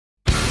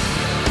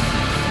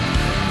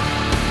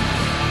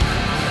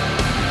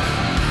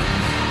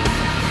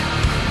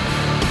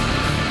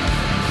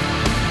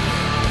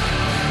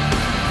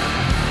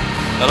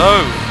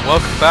Hello,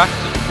 welcome back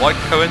to White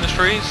Co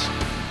Industries.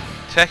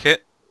 Tekkit,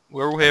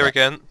 we're all here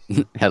again.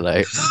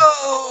 Hello.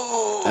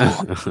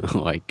 Oh!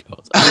 Oh my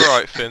god.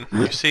 Alright, Finn.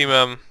 You seem,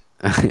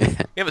 we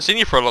haven't seen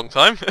you for a long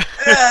time.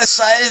 Yes,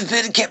 I have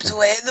been kept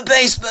away in the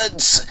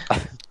basement!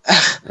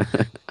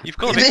 You've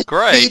gone a bit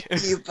grey.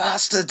 You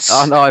bastards!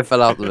 Oh no, I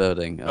fell out the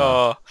building.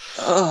 Oh.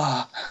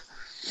 Oh,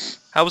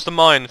 How was the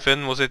mine,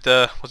 Finn? Was it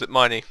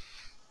miney?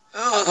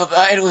 oh, the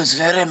mine was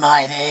very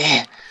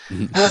mighty.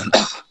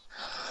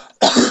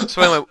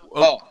 So anyway,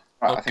 Right, oh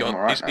I think I'm god,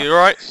 alright now. you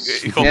alright?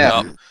 You caught me Yeah.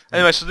 up.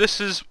 Anyway, so this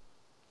is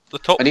the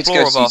top I need to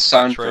floor go of see our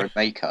Sandra factory. and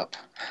makeup.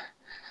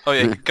 Oh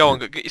yeah, go on,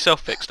 get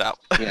yourself fixed out.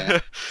 Yeah.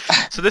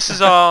 So this is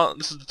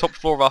the top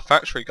floor of our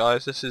factory,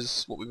 guys. This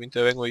is what we've been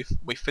doing. We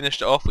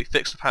finished it off. We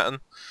fixed the pattern.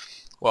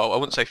 Well, I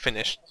wouldn't say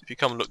finished. If you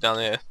come and look down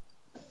here,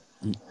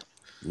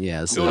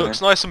 Yeah, it all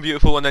looks nice and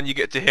beautiful. And then you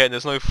get to here, and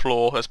there's no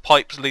floor. There's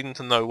pipes leading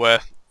to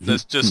nowhere.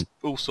 There's just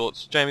all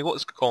sorts. Jamie, what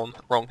has gone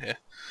wrong here?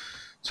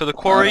 So the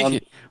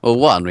quarry. well,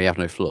 one, we have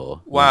no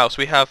floor. Wow.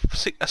 So we have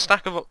a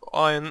stack of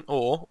iron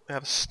ore. We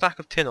have a stack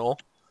of tin ore.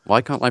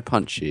 Why can't I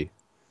punch you?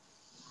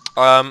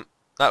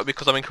 That would be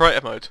because I'm in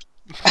creative mode.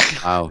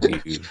 Ow,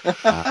 you.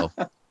 Ow.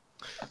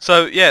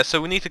 So yeah,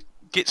 so we need to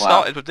get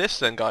started with this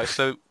then, guys.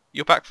 So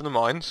you're back from the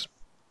mines.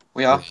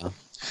 We are. Yeah.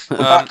 We're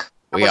back.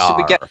 How We much did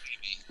we are. get?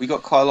 We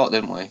got quite a lot,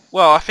 didn't we?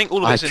 Well, I think all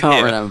of I it's in can't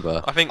here.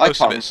 remember. I think I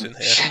most of can't it's in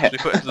remember here. shit. We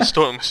put it into the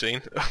storing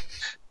machine.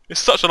 It's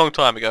such a long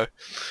time ago.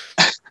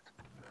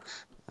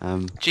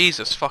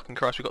 Jesus fucking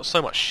Christ, we've got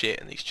so much shit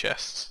in these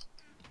chests.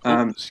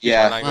 Excuse my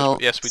Yeah. language, Well,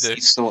 but yes, we do.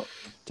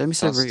 Don't be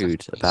so That's rude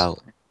definitely about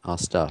our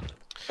stuff.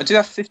 I do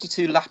have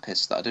 52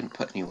 lapis that I didn't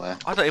put anywhere.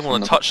 I don't even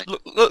want to From touch.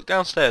 Look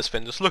downstairs,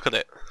 Finn. Just look at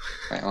it.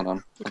 Wait, hold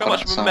on. Look I've how got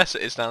much it of a outside. mess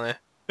it is down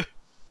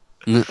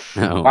there.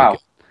 Oh, Wow.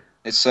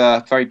 It's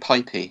very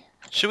pipey.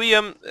 Should we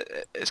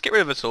let's get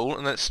rid of it all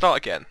and let's start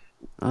again.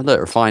 Oh look,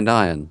 refined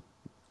iron.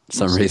 For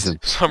some What's this? reason.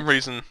 For some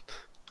reason.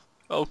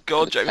 Oh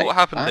God, Could Jamie, take what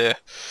happened that. here?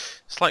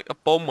 It's like a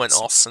bomb went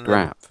off. And then...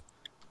 Scrap.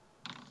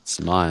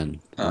 Some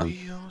iron. Oh.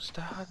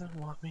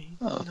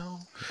 Oh.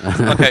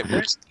 Okay,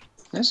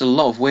 There's a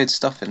lot of weird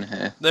stuff in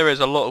here. there is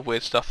a lot of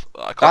weird stuff.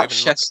 I can't That even.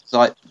 chest,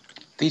 like,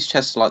 these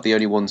chests are like the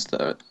only ones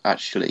that are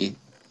actually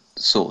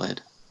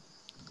sorted.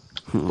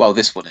 Well,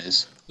 this one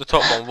is. The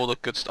top one with all the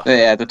good stuff.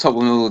 Yeah, the top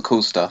one with all the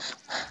cool stuff.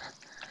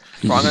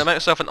 Right, I'm gonna make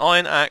myself an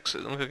iron axe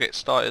and I'm gonna get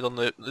started on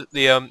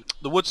the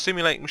wood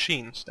simulating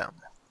machines down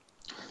there.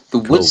 The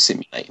Cool. wood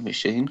simulating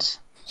machines.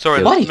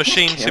 Sorry, Good. the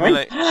machine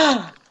simulate.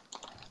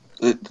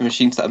 The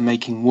machines that are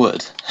making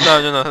wood.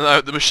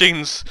 No. The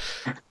machines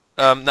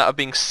that are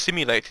being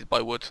simulated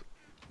by wood.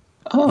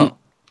 Oh.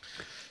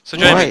 So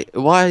Jamie,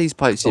 Why are these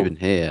pipes even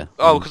here?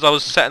 oh, because I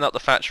was setting up the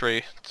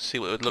factory to see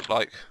what it would look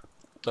like,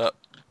 but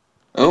it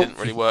Oh, didn't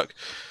really work.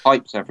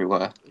 pipes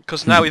everywhere.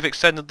 Because now we've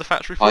extended the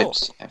factory floor.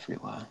 Pipes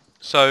everywhere.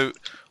 So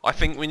I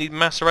think we need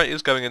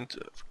macerators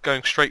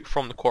going straight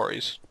from the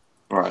quarries.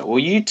 Right, well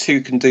you two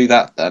can do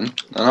that then,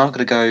 and I'm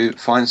gonna go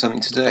find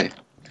something to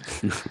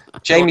do.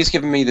 Jamie's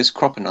given me this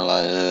crop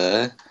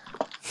analyzer.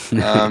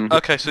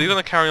 Okay, so you're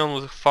gonna carry on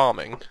with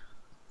farming.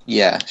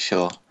 Yeah,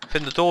 sure.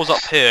 Finn, the door's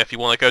up here if you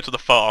want to go to the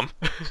farm.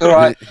 It's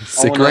alright.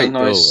 It's a great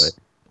doorway.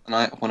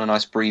 I want a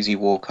nice breezy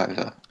walk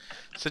over.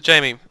 So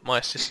Jamie, my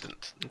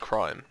assistant in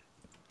crime.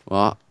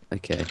 What?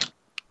 Okay.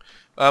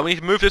 We need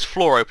to move this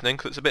floor opening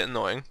because it's a bit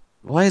annoying.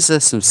 Why is there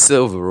some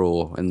silver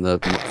ore in the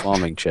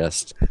farming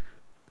chest?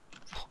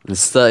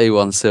 There's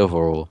 31 silver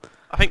ore.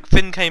 I think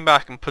Finn came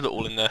back and put it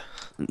all in there.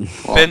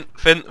 What?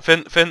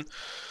 Finn.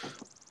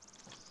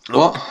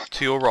 Look What?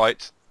 to your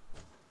right.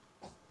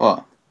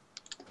 What?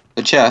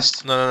 The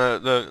chest? No,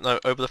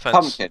 over the fence.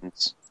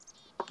 Pumpkins?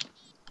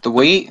 The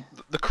wheat?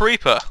 The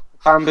creeper.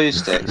 Bamboo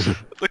sticks?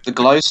 The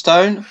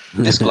glowstone?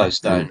 This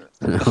glowstone?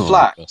 The Oh,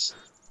 flax?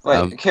 Wait,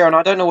 Um, Kieran,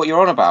 I don't know what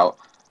you're on about.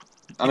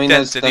 I mean,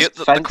 Dense there's idiot. the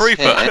The fence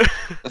creeper. here,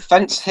 the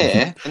fence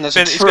here, and there's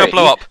Finn, a he's tree. gonna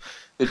blow up.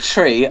 The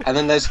tree, and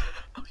then there's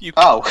You,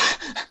 oh,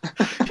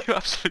 you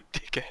absolute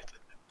dickhead.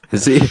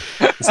 Is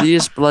he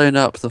just blown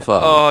up the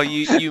farm? Oh,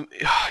 you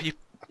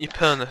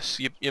pernus.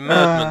 You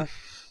murdman.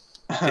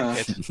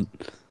 Dickhead.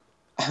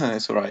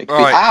 it's alright.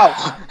 Right.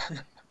 Ow!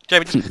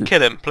 Jamie, just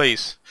kill him,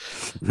 please.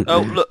 Oh,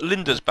 look,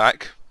 Linda's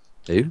back.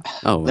 Who?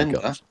 Oh my Linda?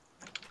 god.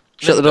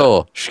 Shut the Linda.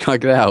 door. She can't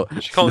get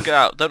out. She can't get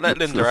out. Don't let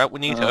Linda out. We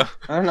need her.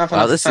 I don't have Wow,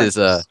 enough this fence.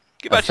 is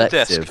Get back to your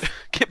desk. effective.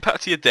 Get back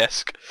to your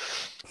desk.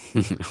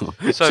 She So-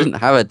 doesn't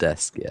have a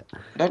desk yet.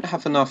 I don't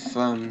have enough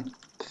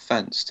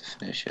fence to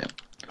finish it.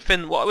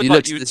 Finn, what I would You like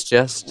looked you, at this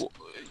chest?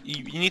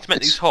 you need to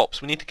make these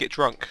hops. We need to get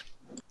drunk.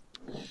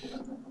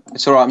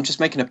 It's alright. I'm just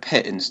making a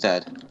pit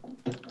instead.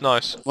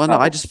 Nice. Well, no,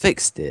 I just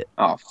fixed it.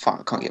 Oh fuck!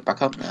 I can't get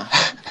back up now.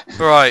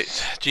 Right.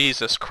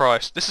 Jesus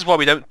Christ. This is why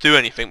we don't do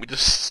anything. We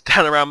just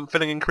stand around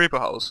filling in creeper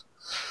holes.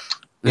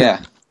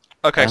 yeah.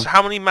 Okay, Yeah. so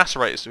how many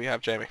macerators do we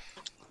have, Jamie?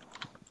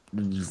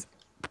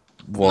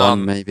 One,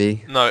 None.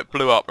 maybe. No, it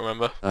blew up,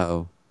 remember?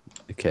 Oh,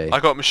 okay. I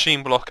got a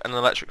machine block and an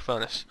electric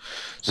furnace.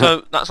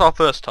 So that's our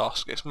first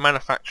task. It's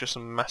manufacture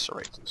some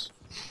macerators.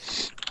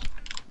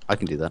 I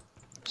can do that.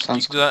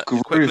 Sounds You can do that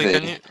groovy. quickly,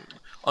 can you?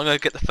 I'm gonna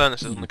get the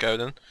furnaces on the go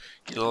then.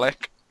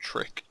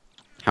 Electric.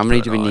 How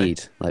many do we Furnace.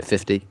 need? Like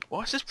 50?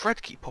 Why does this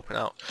bread keep popping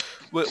out?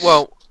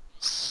 Well,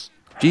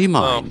 Do you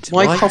mind?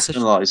 Why are you such,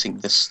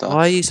 crocodilising this stuff?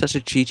 why are you such a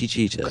cheaty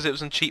cheater? because it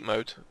was in cheat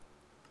mode.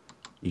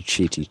 You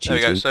cheaty cheater. There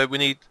we go. So we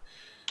need.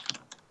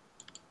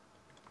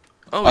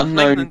 Oh, we can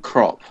make Unknown an-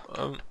 crop.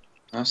 um,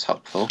 That's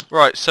helpful.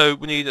 Right, so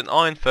we need an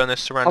iron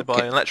furnace surrounded by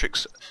Okay. an electric.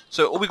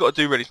 So all we got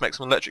to do really is make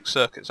some electric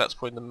circuits. That's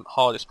probably the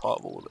hardest part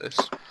of all of this.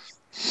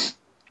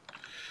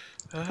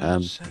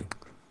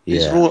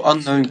 These Yeah. are all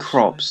unknown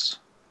crops.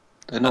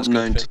 They're not That's good,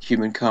 known Finn. to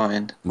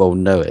humankind. Well,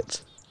 know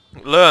it.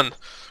 Learn.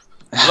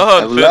 They've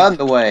Learn. Finn. learned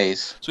the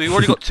ways. So we've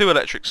already got 2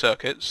 electric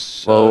circuits.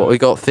 So, Well, we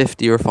got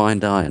 50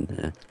 refined iron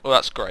here. well,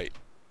 that's great.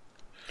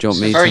 Do you want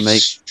It's a me very to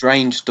make?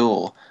 strange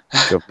door. Do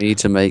you want me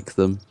to make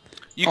them?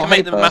 You Oh, can hey,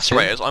 make the Bertie.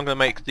 macerators. I'm going to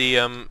make the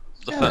Yeah.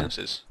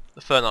 furnaces,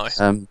 the furnace.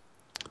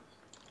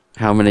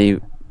 How many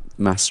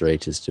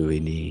macerators do we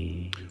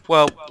need?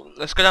 Well,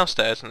 let's go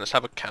downstairs and let's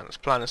have a count. Let's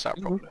plan this out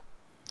properly.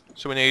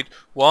 So we need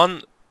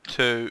 1,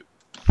 2,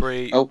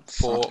 3, Oh,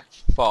 4,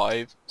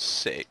 5,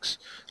 6.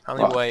 How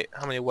many Right.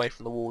 away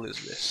from the wall is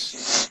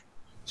this?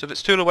 So if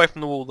it's 2 away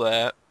from the wall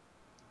there,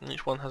 and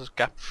each one has a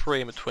gap of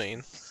 3 in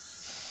between.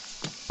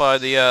 By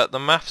the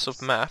maths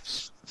of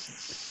maths,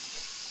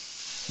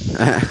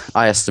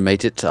 I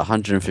estimate it to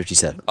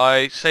 157.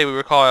 I say we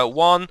require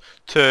 1,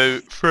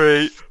 2,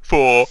 3,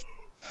 4,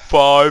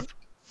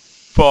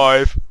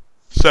 5,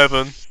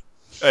 7,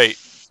 8.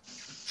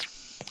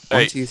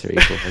 1, 8. 2, 3,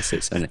 4, 5,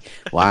 6, 7,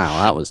 8.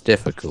 Wow, that was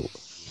difficult.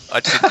 I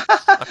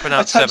I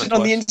pronounced typed 7 it on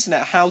the twice.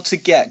 internet how to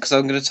get, because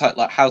I'm going to type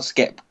like how to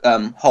get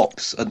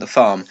hops at the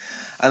farm,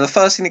 and the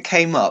first thing that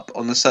came up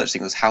on the search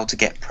thing was how to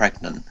get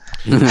pregnant.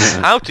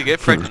 How to get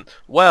pregnant?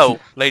 Well,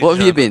 ladies What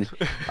have you and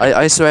been?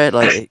 I swear,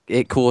 like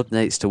it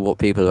coordinates to what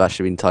people have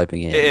actually been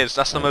typing in. It is.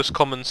 That's the most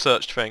common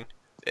searched thing.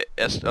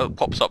 It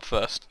pops up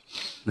first.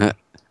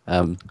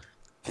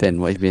 Finn,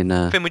 what have you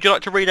been? Finn, would you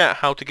like to read out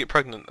how to get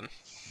pregnant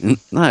then?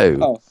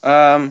 No,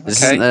 Oh,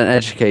 this okay. isn't an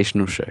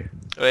educational show.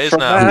 It is For a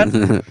now.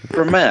 man,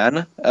 for a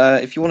man,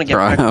 if you want to get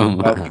For a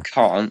pregnant, well, man. you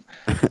can't.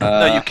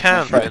 No, you can,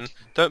 I'm afraid. Finn.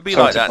 Don't be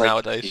Sorry like to that break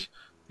it to nowadays. you.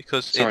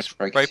 Because Sorry it's to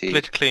break it very to you.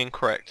 politically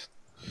incorrect.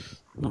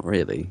 Not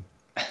really.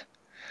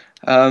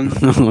 Um,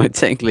 It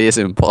technically is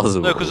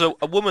impossible. No, because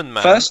a woman,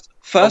 man. first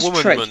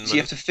woman, trick woman, is you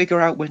have to figure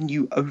out when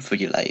you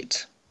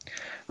ovulate.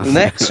 The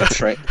next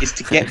trick is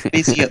to get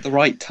busy at the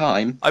right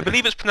time. I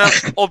believe it's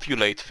pronounced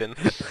ovulate, Finn.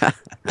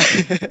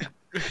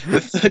 The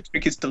third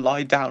trick is to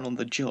lie down on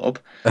the job.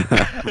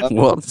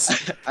 What?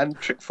 And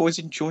trick 4 is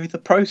enjoy the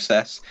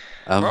process.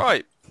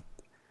 Right.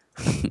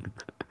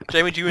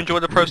 Jamie, do you enjoy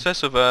the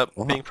process of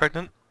being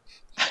pregnant?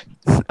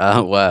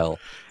 Well,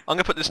 I'm going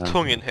to put this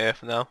tongue in here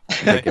for now.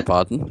 beg Okay. your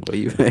pardon. What are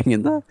you putting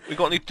in there? We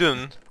got any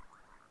dun?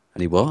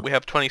 Any what? We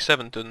have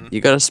 27 dun.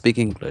 You gotta speak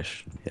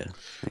English. Yeah.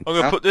 I'm going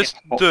to How put this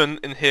get- dun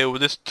in here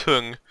with this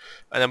tongue,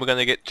 and then we're going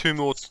to get 2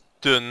 more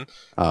dun.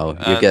 Oh, you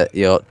And- get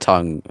your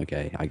tongue.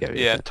 Okay, I get it.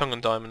 Yeah, tongue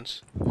and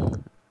diamonds.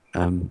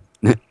 Um,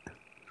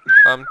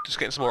 I'm just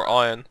getting some more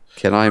iron.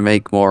 can I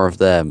make more of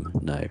them?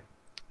 No.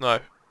 No.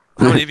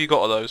 How many have you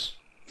got of those?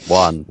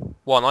 1.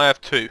 1. I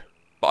have 2,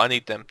 but I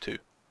need them 2.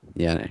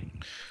 Yeah. No.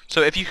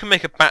 So if you can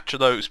make a batch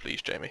of those,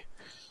 please, Jamie.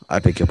 I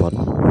beg your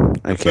pardon.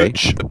 Okay.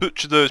 A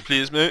batch of those,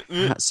 please, mate.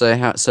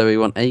 So we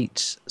want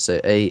 8.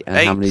 So 8, and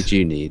how 8. many do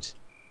you need?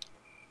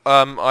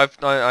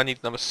 I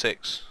need number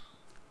 6.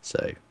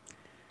 So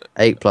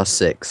 8 plus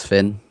 6,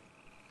 Finn.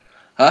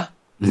 Huh?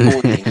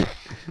 14.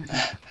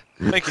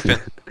 Thank you, Finn.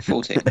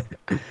 14.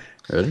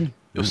 Really?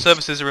 Your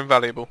services are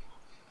invaluable.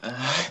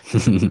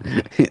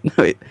 No,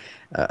 wait.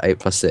 8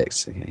 plus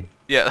 6. Okay.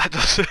 Yeah, that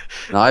does.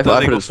 No, I does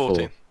put it equal as 4.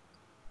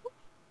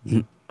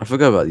 14. I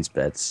forgot about these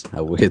beds.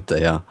 How weird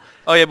they are.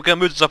 Oh yeah, we're going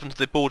to move this up into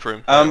the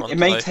boardroom. later on It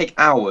may today. take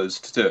hours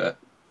to do it.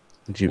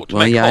 What, to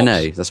Well, make yeah, I hops?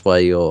 know. That's why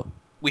you're.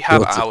 We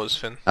have What's it- hours,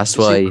 Finn. That's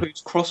This why.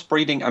 includes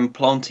crossbreeding and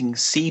planting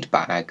seed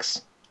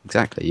bags,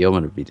 Exactly. You're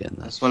gonna be doing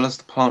that. as well as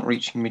the plant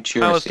reaching How is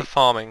maturity. the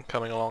farming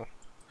coming along?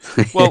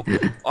 Well,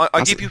 I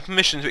That's give you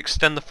permission to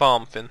extend the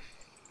farm, Finn.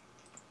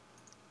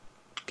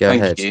 Go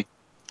Thank ahead. you.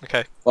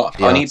 Okay. Well,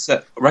 Yeah. I need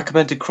to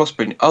recommended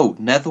crossbreeding. Oh,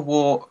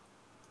 netherwort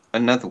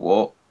and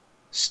netherwort,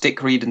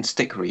 stickreed and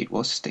stickreed.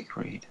 What's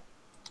stickreed?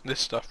 This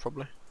stuff,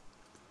 probably.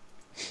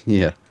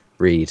 Yeah.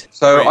 Read.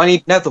 So Great. I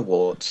need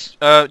netherwarts.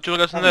 Do you want to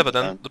go to the Oh, Nether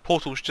then? man. The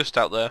portal's just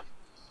out there.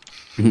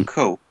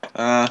 Cool.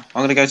 I'm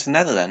gonna go to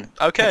nether then.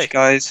 Okay. Catch you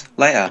guys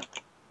later.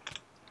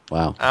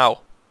 Wow. Ow.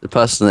 The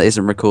person that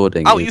isn't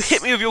recording. Oh, is... you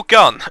hit me with your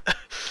gun!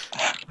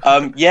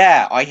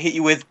 Yeah, I hit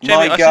you with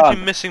Jamie, my I seem to be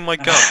gun. missing my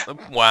gun.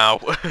 Wow.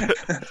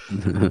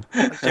 Jamie,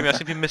 I seem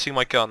to be missing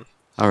my gun.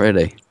 Oh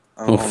really?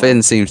 Oh, Well,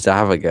 Finn seems to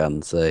have a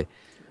gun, so.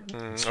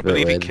 It's I a bit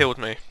believe he weird. killed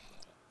me.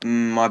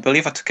 I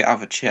believe I took it out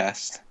of a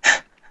chest.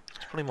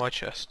 It's probably my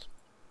chest.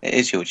 It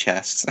is your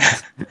chest.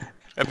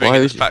 Everything Why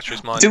in would this you- factory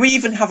is mine. Do we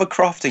even have a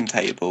crafting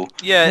table?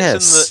 Yeah,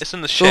 Yes. it's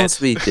in the Of shed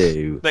course we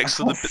do. next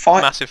to I the can't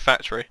find- massive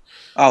factory,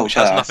 Oh, which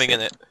has there, I nothing see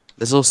in it.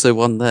 There's also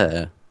one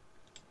there.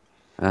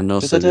 And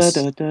also this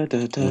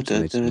automated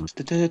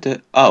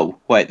one. Oh,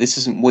 wait, this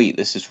isn't wheat,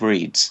 this is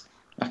reeds.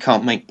 I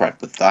can't make bread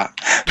with that.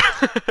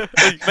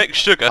 You make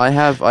sugar. I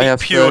have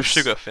pure this.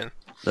 sugar, Finn.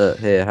 Look,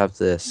 here, have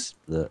this.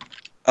 Look.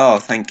 Oh,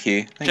 thank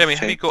you. Thank Jamie, you,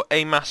 have you got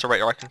a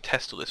macerator I can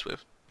test all this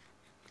with?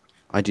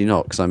 I do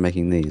not, because I'm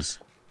making these.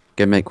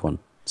 Go make one.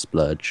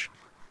 Splurge.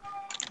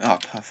 Oh,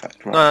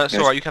 perfect. Right. No, it's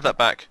alright, you can have that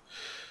back.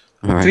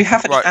 Do we Alright.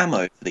 have any Right.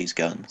 ammo for these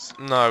guns?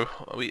 No,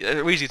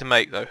 they're easy to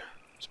make though.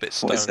 It's a bit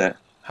stone. What is that?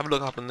 Have a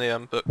look up in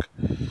the book.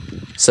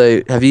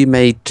 So, have you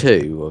made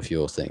 2 of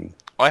your thing?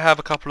 I have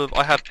a couple of.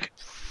 I have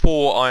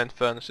 4 iron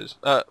furnaces.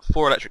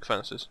 4 electric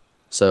furnaces.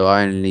 So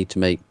I only need to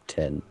make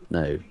 10.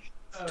 No,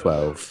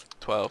 12.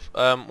 12.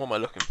 What am I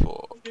looking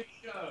for?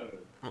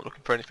 I'm not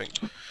looking for anything.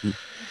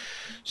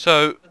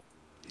 So,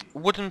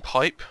 wooden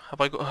pipe. Have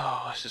I got?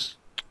 Oh, this is.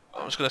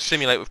 I'm just going to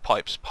simulate with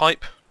pipes.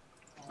 Pipe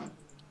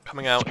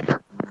coming out.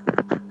 The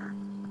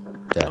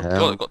Oh hell?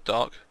 god, it got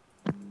dark.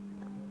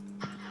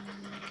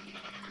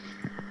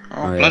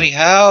 Oh, yeah. bloody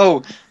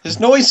hell! There's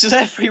noises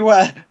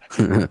everywhere!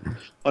 Hold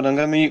on, I'm going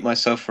to mute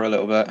myself for a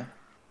little bit.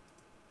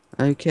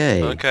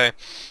 Okay. Okay.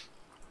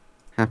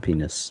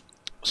 Happiness.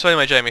 So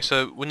anyway, Jamie.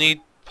 So we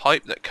need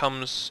pipe that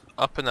comes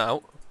up and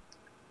out.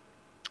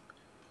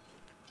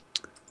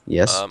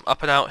 Yes.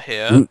 Up and out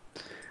here.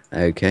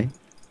 Okay.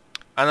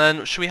 And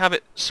then, should we have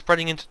it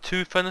spreading into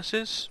 2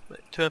 furnaces?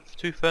 2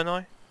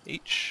 furnace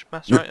each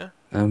macerator?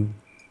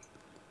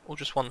 Or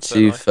just 1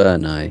 2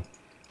 furnace?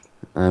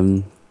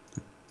 ferni.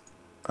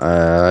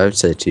 I would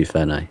say 2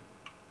 ferni.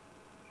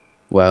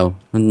 Well,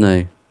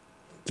 no.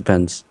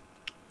 Depends.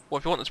 Well,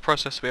 if you want this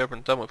process to be over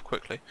and done with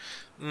quickly.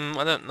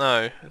 I don't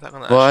know. Is that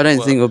gonna Well, I actually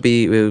don't work?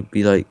 think we'll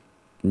be like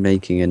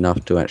making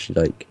enough to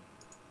actually like,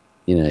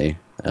 you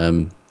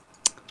know,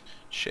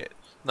 Shit.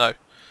 No.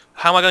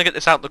 How am I going to get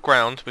this out the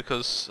ground?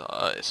 Because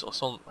it's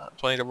on.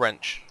 Do I need a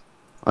wrench?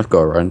 I've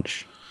got a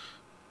wrench.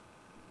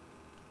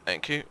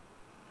 Thank you.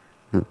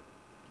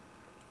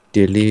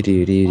 Doodly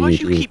doodly Why do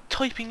you doodly. keep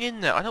typing in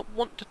there? I don't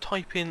want to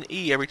type in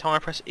E every time I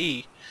press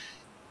E.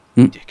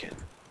 Hmm. Dickhead.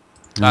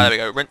 Ah, there we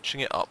go.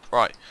 Wrenching it up.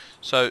 Right.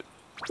 So,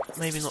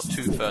 maybe not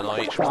 2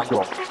 ferni each one.